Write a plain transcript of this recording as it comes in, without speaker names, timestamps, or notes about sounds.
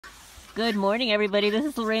Good morning, everybody. This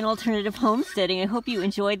is Lorraine Alternative Homesteading. I hope you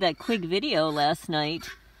enjoyed that quick video last night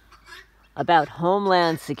about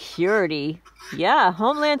Homeland Security. Yeah,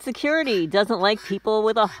 Homeland Security doesn't like people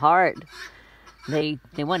with a heart. They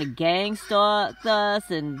want to gang stalk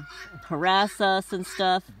us and harass us and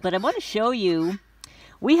stuff. But I want to show you,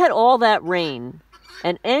 we had all that rain.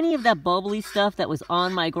 And any of that bubbly stuff that was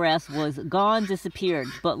on my grass was gone, disappeared.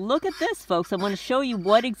 But look at this, folks. I want to show you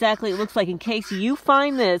what exactly it looks like in case you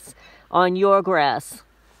find this on your grass.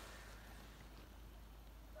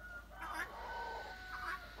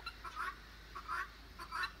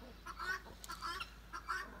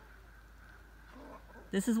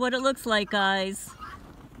 This is what it looks like, guys.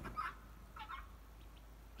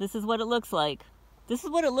 This is what it looks like. This is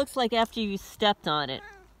what it looks like after you stepped on it.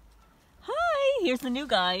 Hi, here's the new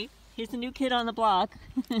guy. Here's the new kid on the block.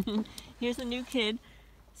 Here's the new kid.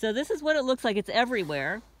 So this is what it looks like. It's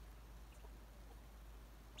everywhere.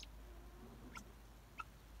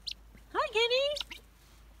 Hi, Kitty.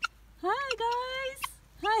 Hi, guys.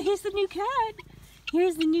 Hi, here's the new cat.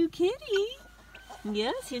 Here's the new kitty.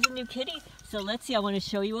 Yes, here's a new kitty. So let's see. I want to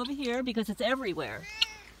show you over here because it's everywhere.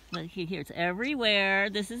 Look here, it's everywhere.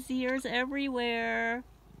 Here's everywhere.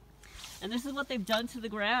 And this is what they've done to the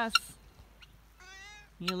grass.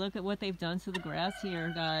 You look at what they've done to the grass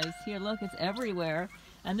here, guys. Here, look, it's everywhere.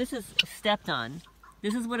 And this is stepped on.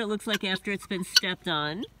 This is what it looks like after it's been stepped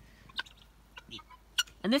on.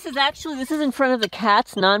 And this is in front of the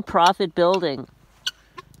Cats nonprofit building.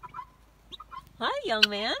 Hi, young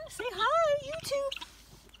man. Say hi, YouTube.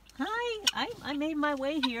 Hi, I made my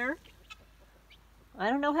way here.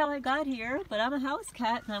 I don't know how I got here, but I'm a house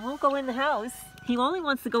cat and I won't go in the house. He only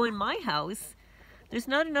wants to go in my house. There's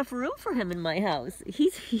not enough room for him in my house.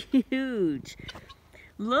 He's huge.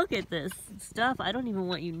 Look at this stuff. I don't even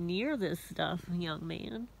want you near this stuff, young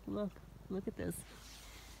man. Look at this.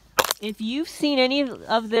 If you've seen any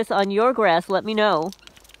of this on your grass, let me know.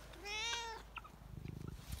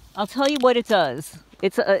 I'll tell you what it does.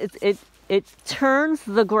 It turns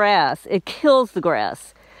the grass. It kills the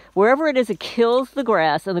grass. Wherever it is, it kills the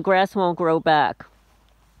grass, and the grass won't grow back.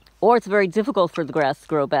 Or it's very difficult for the grass to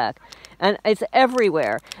grow back. And it's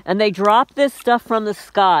everywhere. And they drop this stuff from the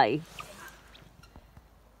sky.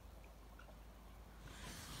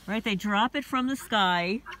 Right? They drop it from the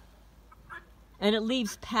sky. And it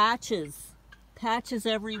leaves patches. Patches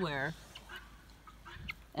everywhere.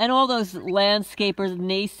 And all those landscapers,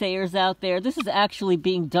 naysayers out there. This is actually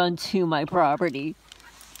being done to my property.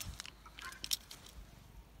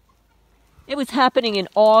 It was happening in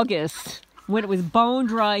August. When it was bone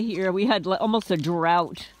dry here, we had almost a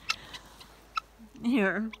drought.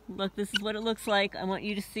 Here, look, this is what it looks like. I want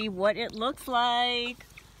you to see what it looks like.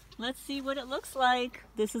 Let's see what it looks like.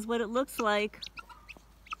 This is what it looks like.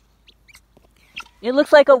 It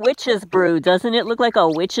looks like a witch's brew, doesn't it? Look like a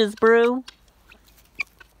witch's brew?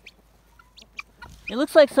 It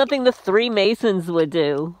looks like something the Three Masons would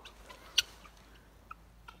do.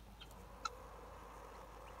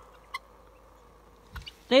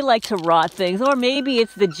 They like to rot things. Or maybe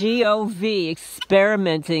it's the GOV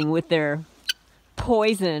experimenting with their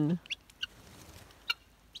poison.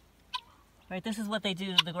 Right, this is what they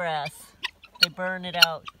do to the grass. They burn it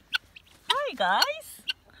out. Hi, guys.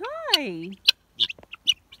 Hi.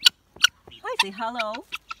 Hi, say hello.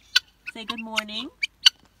 Say good morning.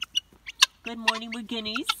 Good morning with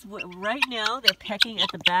guineas. Right now, they're pecking at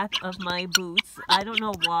the back of my boots. I don't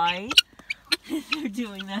know why they're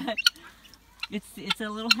doing that. It's a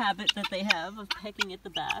little habit that they have of pecking at the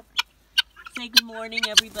back. Say good morning,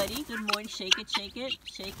 everybody. Good morning. Shake it, shake it,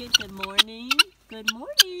 shake it. Good morning. Good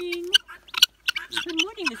morning. Good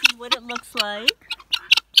morning. This is what it looks like.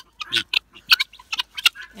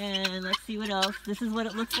 And let's see what else. This is what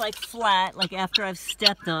it looks like flat, like after I've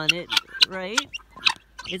stepped on it, right?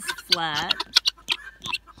 It's flat.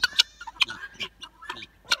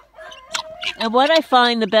 And what I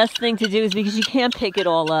find the best thing to do is because you can't pick it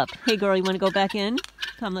all up. Hey girl, you want to go back in?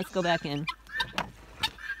 Come, let's go back in.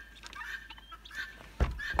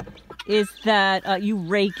 Is that you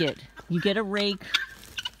rake it. You get a rake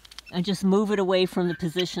and just move it away from the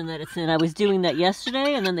position that it's in. I was doing that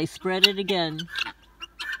yesterday and then they spread it again.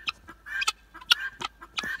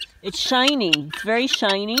 It's shiny. It's very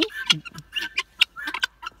shiny.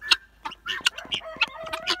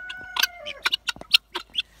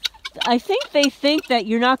 I think they think that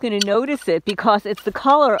you're not going to notice it because it's the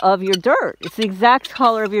color of your dirt. It's the exact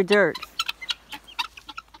color of your dirt.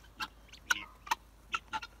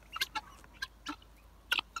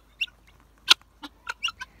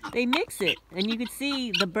 They mix it, and you can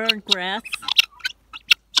see the burnt grass.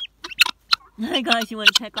 Hi guys, you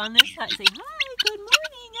want to check on this? Say hi, good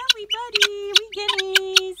morning everybody.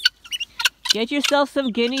 Get yourself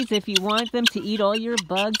some guineas if you want them to eat all your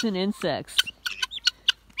bugs and insects.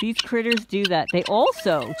 These critters do that. They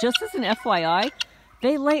also, just as an FYI,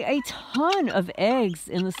 they lay a ton of eggs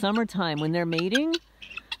in the summertime when they're mating.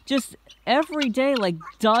 Just every day, like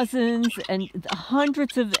dozens and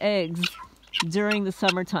hundreds of eggs during the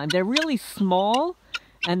summertime. They're really small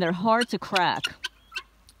and they're hard to crack.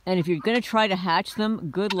 And if you're going to try to hatch them,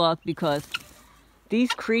 good luck, because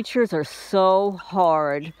these creatures are so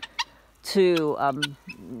hard to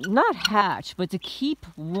not hatch, but to keep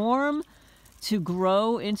warm, to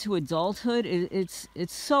grow into adulthood. It's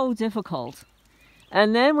so difficult.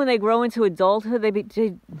 And then when they grow into adulthood,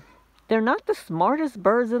 they're not the smartest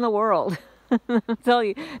birds in the world. I'll tell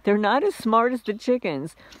you, they're not as smart as the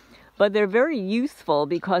chickens, but they're very useful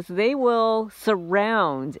because they will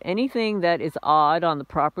surround anything that is odd on the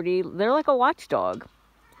property. They're like a watchdog.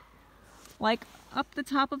 Like up the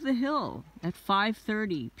top of the hill at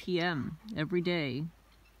 5:30 p.m. every day,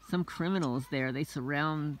 some criminals there, they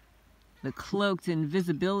surround the cloaked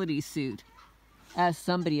invisibility suit as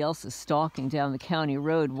somebody else is stalking down the county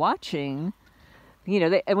road watching. You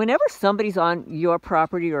know, whenever somebody's on your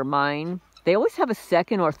property or mine, they always have a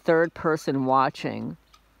second or third person watching.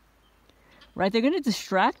 Right? They're going to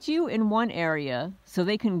distract you in one area so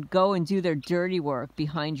they can go and do their dirty work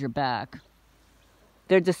behind your back.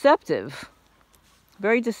 They're deceptive.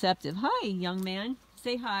 Very deceptive. Hi, young man.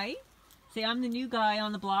 Say hi. Say, I'm the new guy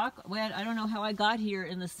on the block. Well, I don't know how I got here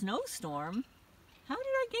in the snowstorm. How did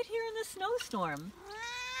I get here in the snowstorm?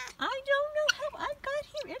 I don't know how I got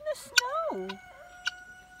here in the snow.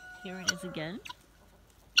 Here it is again.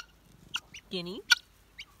 Guinea.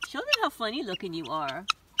 Show them how funny looking you are.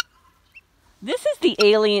 This is the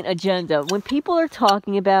alien agenda. When people are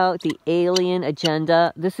talking about the alien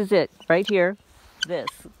agenda, this is it. Right here. This.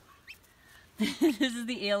 This is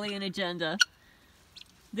the alien agenda.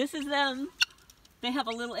 This is them. They have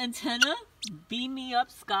a little antenna. Beam me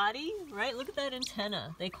up, Scotty. Right? Look at that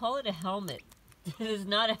antenna. They call it a helmet. It is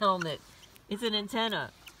not a helmet. It's an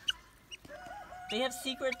antenna. They have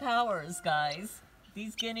secret powers, guys.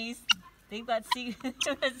 These guineas, they've got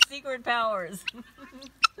secret powers.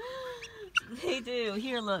 They do.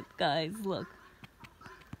 Here, look, guys. Look.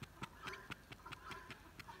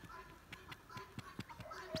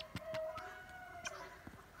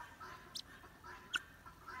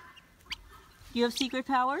 You have secret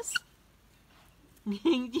powers? Do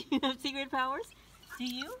you have secret powers? Do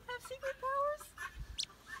you have secret powers?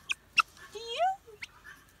 Do you?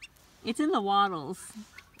 It's in the wattles.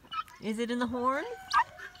 Is it in the horn?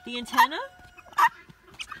 The antenna?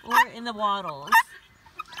 Or in the wattles?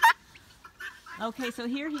 Okay, so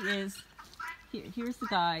here he is. Here's the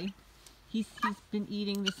guy. He's been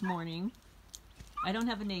eating this morning. I don't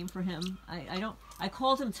have a name for him. I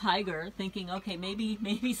called him Tiger, thinking, okay,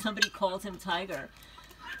 maybe somebody called him Tiger.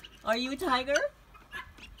 Are you a tiger?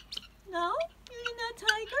 No? You're not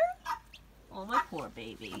Tiger? Oh, my poor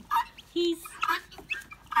baby. He's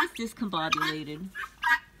discombobulated.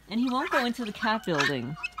 And he won't go into the cat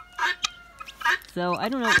building. So, I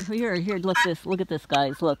don't know. Here, look at this,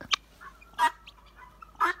 guys. Look.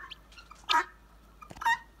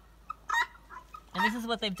 And this is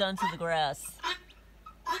what they've done to the grass.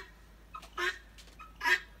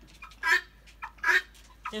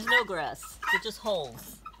 There's no grass. They're just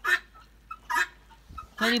holes.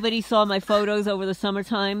 If anybody saw my photos over the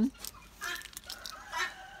summertime,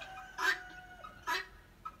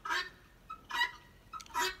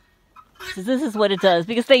 so this is what it does.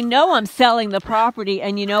 Because they know I'm selling the property.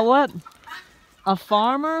 And you know what? A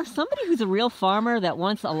farmer, somebody who's a real farmer that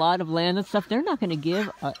wants a lot of land and stuff, they're not going to give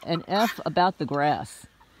an F about the grass.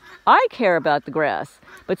 I care about the grass.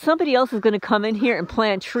 But somebody else is going to come in here and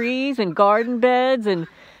plant trees and garden beds and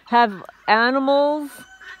have animals,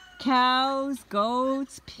 cows,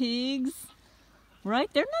 goats, pigs, right?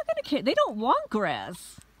 They're not going to care. They don't want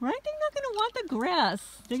grass, right? They're not going to want the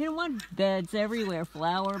grass. They're going to want beds everywhere,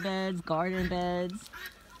 flower beds, garden beds.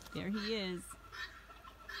 There he is.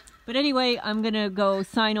 But anyway, I'm going to go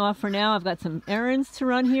sign off for now. I've got some errands to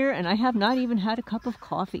run here, and I have not even had a cup of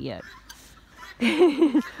coffee yet.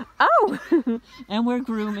 Oh! And we're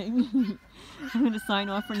grooming. I'm going to sign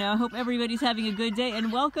off for now. Hope everybody's having a good day,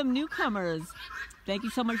 and welcome newcomers. Thank you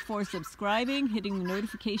so much for subscribing, hitting the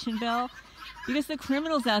notification bell, because the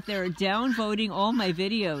criminals out there are downvoting all my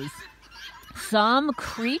videos. Some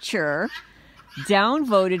creature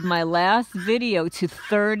downvoted my last video to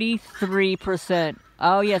 33%.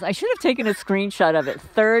 Oh yes, I should have taken a screenshot of it.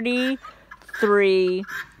 33%.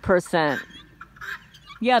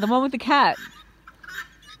 Yeah, the one with the cat.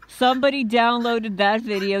 Somebody downloaded that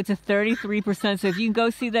video to 33%. So if you can go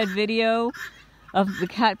see that video, of the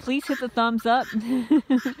cat, please hit the thumbs up.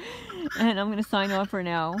 And I'm going to sign off for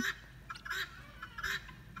now.